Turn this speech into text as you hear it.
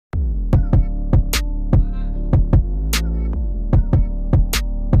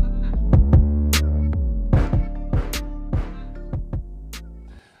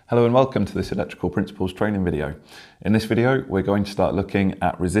Hello and welcome to this electrical principles training video. In this video, we're going to start looking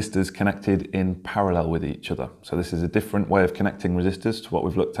at resistors connected in parallel with each other. So this is a different way of connecting resistors to what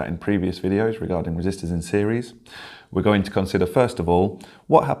we've looked at in previous videos regarding resistors in series. We're going to consider first of all,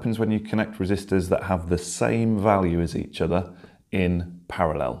 what happens when you connect resistors that have the same value as each other in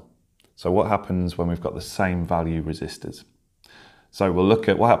parallel. So what happens when we've got the same value resistors? So we'll look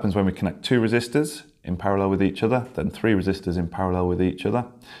at what happens when we connect two resistors in parallel with each other, then three resistors in parallel with each other.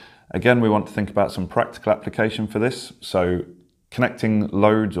 Again, we want to think about some practical application for this. So connecting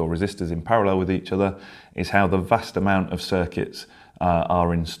loads or resistors in parallel with each other is how the vast amount of circuits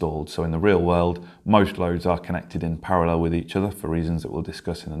are installed. So in the real world, most loads are connected in parallel with each other for reasons that we'll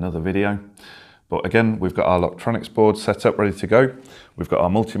discuss in another video. But again, we've got our electronics board set up, ready to go. We've got our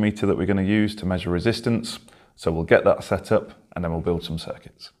multimeter that we're going to use to measure resistance. So we'll get that set up and then we'll build some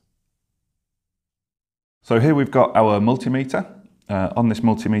circuits. So here we've got our multimeter. On this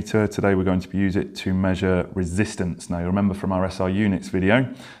multimeter today we're going to use it to measure resistance. Now you remember from our SI units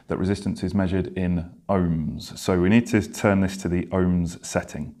video that resistance is measured in ohms. So we need to turn this to the ohms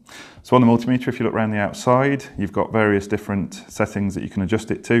setting. So on the multimeter, if you look around the outside, you've got various different settings that you can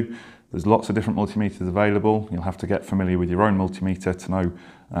adjust it to. There's lots of different multimeters available. You'll have to get familiar with your own multimeter to know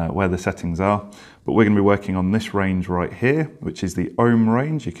where the settings are. But we're going to be working on this range right here, which is the ohm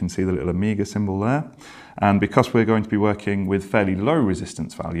range. You can see the little omega symbol there. And because we're going to be working with fairly low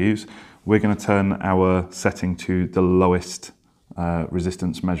resistance values, we're going to turn our setting to the lowest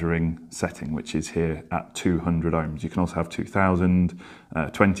resistance measuring setting, which is here at 200 ohms. You can also have 2000,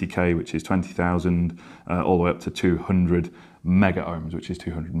 20k, which is 20,000, all the way up to 200 mega ohms, which is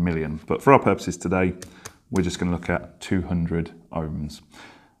 200 million. But for our purposes today, we're just going to look at 200 ohms.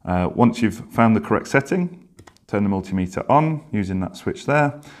 Once you've found the correct setting, turn the multimeter on using that switch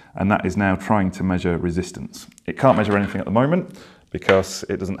there, and that is now trying to measure resistance. It can't measure anything at the moment because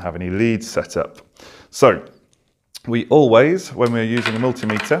it doesn't have any leads set up. So we always, when we're using a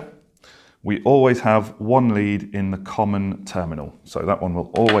multimeter, we always have one lead in the common terminal. So that one will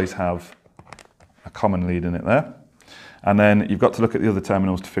always have a common lead in it there. And then you've got to look at the other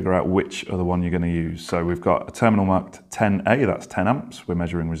terminals to figure out which other one you're going to use. So we've got a terminal marked 10A, that's 10 amps. We're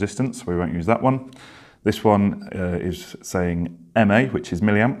measuring resistance, so we won't use that one. This one is saying MA, which is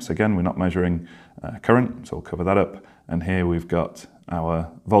milliamps. Again, we're not measuring current, so we'll cover that up. And here we've got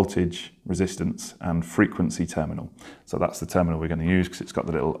our voltage, resistance, and frequency terminal. So that's the terminal we're going to use because it's got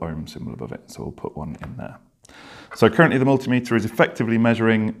the little ohm symbol above it. So we'll put one in there. So currently the multimeter is effectively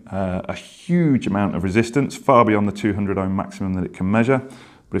measuring a huge amount of resistance, far beyond the 200 ohm maximum that it can measure.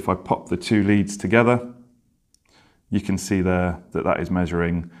 But if I pop the two leads together, you can see there that that is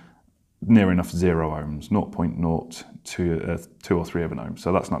measuring near enough 0 ohms, 0.02 or 3 of an ohm.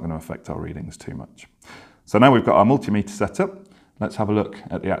 So that's not going to affect our readings too much. So now we've got our multimeter set up, let's have a look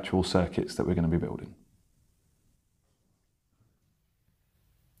at the actual circuits that we're going to be building.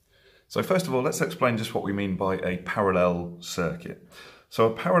 So first of all, let's explain just what we mean by a parallel circuit. So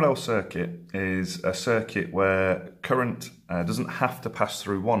a parallel circuit is a circuit where current doesn't have to pass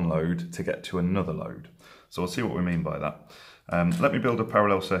through one load to get to another load. So we'll see what we mean by that. Let me build a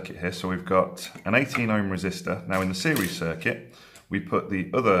parallel circuit here. So we've got an 18 ohm resistor. Now in the series circuit, we put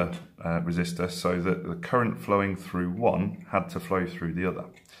the other resistor so that the current flowing through one had to flow through the other.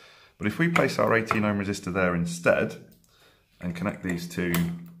 But if we place our 18 ohm resistor there instead and connect these two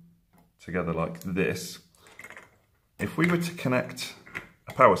together like this, if we were to connect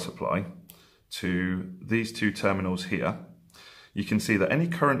a power supply to these two terminals here, you can see that any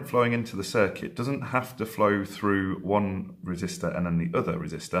current flowing into the circuit doesn't have to flow through one resistor and then the other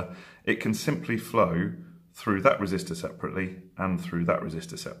resistor. It can simply flow through that resistor separately and through that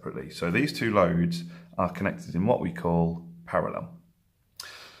resistor separately. So these two loads are connected in what we call parallel.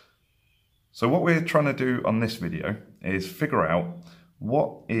 So what we're trying to do on this video is figure out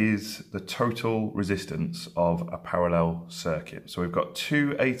what is the total resistance of a parallel circuit. So we've got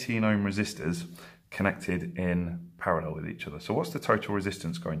two 18 ohm resistors connected in parallel with each other. So what's the total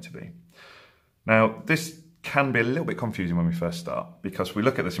resistance going to be? Now this can be a little bit confusing when we first start, because we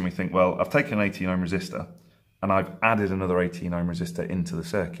look at this and we think, well, I've taken an 18 ohm resistor and I've added another 18 ohm resistor into the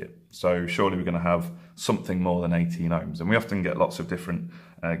circuit. So surely we're going to have something more than 18 ohms. And we often get lots of different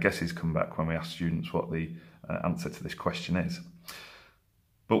guesses come back when we ask students what the answer to this question is.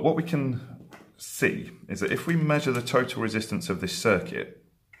 But what we can see is that if we measure the total resistance of this circuit,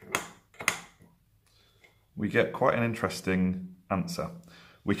 we get quite an interesting answer.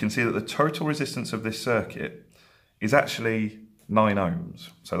 We can see that the total resistance of this circuit is actually 9 ohms.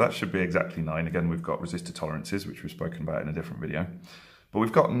 So that should be exactly 9. Again, we've got resistor tolerances, which we've spoken about in a different video. But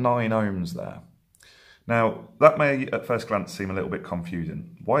we've got 9 ohms there. Now, that may at first glance seem a little bit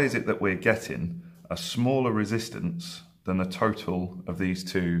confusing. Why is it that we're getting a smaller resistance than the total of these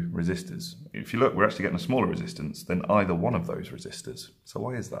two resistors? If you look, we're actually getting a smaller resistance than either one of those resistors. So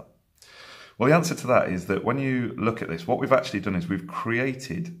why is that? Well, the answer to that is that when you look at this, what we've actually done is we've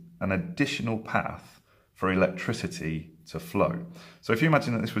created an additional path for electricity to flow. So if you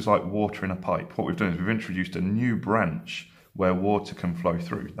imagine that this was like water in a pipe, what we've done is we've introduced a new branch where water can flow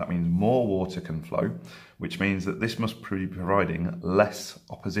through. That means more water can flow, which means that this must be providing less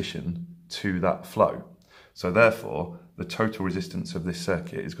opposition to that flow. So therefore, the total resistance of this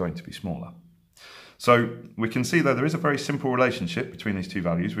circuit is going to be smaller. So we can see though there is a very simple relationship between these two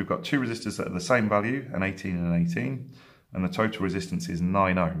values. We've got two resistors that are the same value, an 18 and an 18, and the total resistance is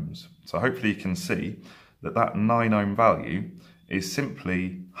 9 ohms. So hopefully you can see that that 9 ohm value is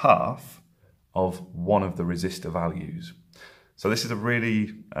simply half of one of the resistor values. So this is a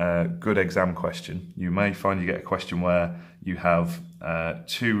really good exam question. You may find you get a question where you have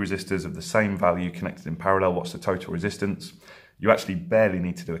two resistors of the same value connected in parallel. What's the total resistance? You actually barely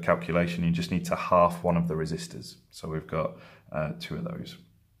need to do a calculation. You just need to half one of the resistors. So we've got two of those.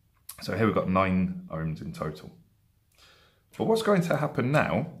 So here we've got 9 ohms in total. But what's going to happen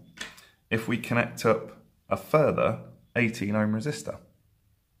now if we connect up a further 18 ohm resistor?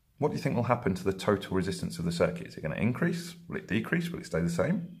 What do you think will happen to the total resistance of the circuit? Is it going to increase? Will it decrease? Will it stay the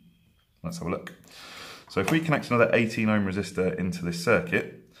same? Let's have a look. So if we connect another 18 ohm resistor into this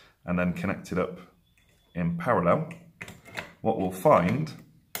circuit and then connect it up in parallel, what we'll find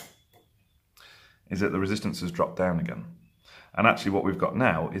is that the resistance has dropped down again. And actually what we've got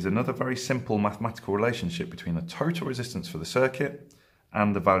now is another very simple mathematical relationship between the total resistance for the circuit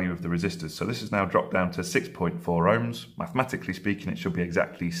and the value of the resistors. So this has now dropped down to 6.4 ohms. Mathematically speaking, it should be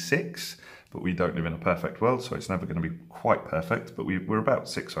exactly 6, but we don't live in a perfect world, so it's never going to be quite perfect, but we're about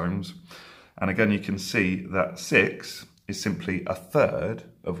 6 ohms. And again, you can see that 6 is simply a third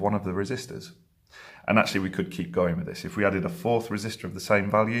of one of the resistors. And actually we could keep going with this. If we added a fourth resistor of the same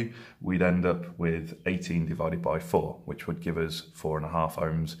value, we'd end up with 18 divided by 4, which would give us 4.5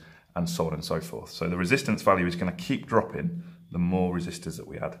 ohms, and so on and so forth. So the resistance value is going to keep dropping the more resistors that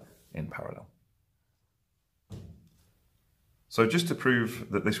we add in parallel. So just to prove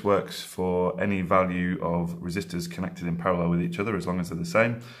that this works for any value of resistors connected in parallel with each other, as long as they're the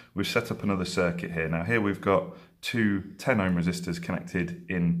same, we've set up another circuit here. Now here we've got two 10 ohm resistors connected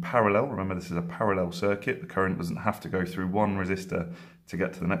in parallel. Remember, this is a parallel circuit. The current doesn't have to go through one resistor to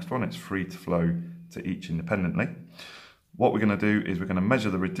get to the next one. It's free to flow to each independently. What we're going to do is we're going to measure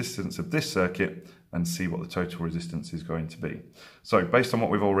the resistance of this circuit and see what the total resistance is going to be. So based on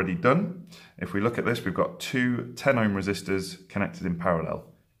what we've already done, if we look at this, we've got two 10 ohm resistors connected in parallel.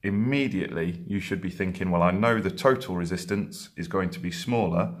 Immediately, you should be thinking, well, I know the total resistance is going to be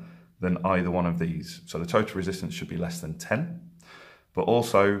smaller than either one of these. So the total resistance should be less than 10. But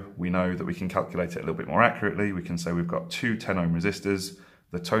also, we know that we can calculate it a little bit more accurately. We can say we've got two 10 ohm resistors.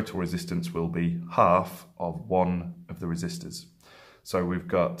 The total resistance will be half of one of the resistors. So we've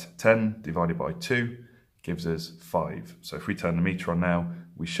got 10 divided by 2 gives us 5. So if we turn the meter on now,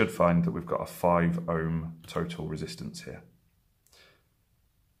 we should find that we've got a 5 ohm total resistance here.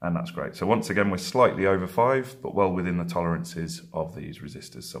 And that's great. So once again, we're slightly over 5, but well within the tolerances of these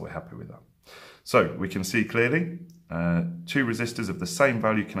resistors. So we're happy with that. So we can see clearly, two resistors of the same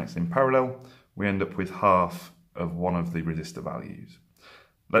value connected in parallel, we end up with half of one of the resistor values.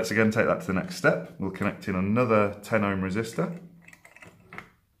 Let's again take that to the next step. We'll connect in another 10 ohm resistor.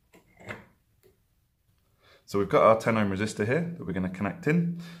 So we've got our 10 ohm resistor here that we're going to connect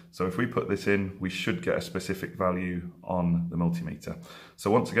in. So if we put this in, we should get a specific value on the multimeter.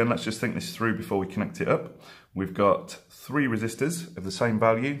 So once again, let's just think this through before we connect it up. We've got 3 resistors of the same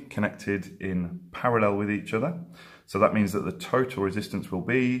value connected in parallel with each other. So that means that the total resistance will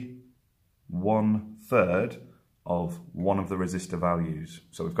be 1/3 of one of the resistor values.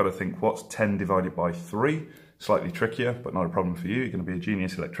 So we've got to think, what's 10 divided by 3? Slightly trickier, but not a problem for you. You're going to be a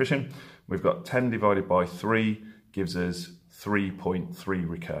genius electrician. We've got 10 divided by 3 gives us 3.3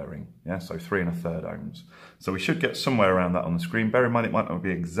 recurring. Yeah, so 3 1/3 ohms. So we should get somewhere around that on the screen. Bear in mind, it might not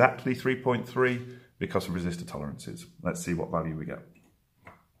be exactly 3.3 because of resistor tolerances. Let's see what value we get.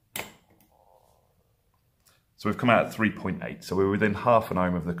 So we've come out at 3.8. So we're within half an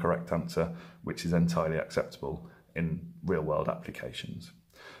ohm of the correct answer, which is entirely acceptable in real world applications.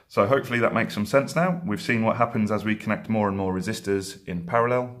 So hopefully that makes some sense now. We've seen what happens as we connect more and more resistors in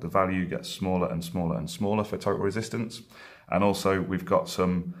parallel. The value gets smaller and smaller and smaller for total resistance. And also we've got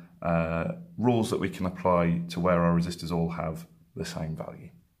some rules that we can apply to where our resistors all have the same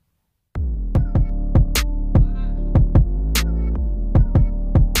value.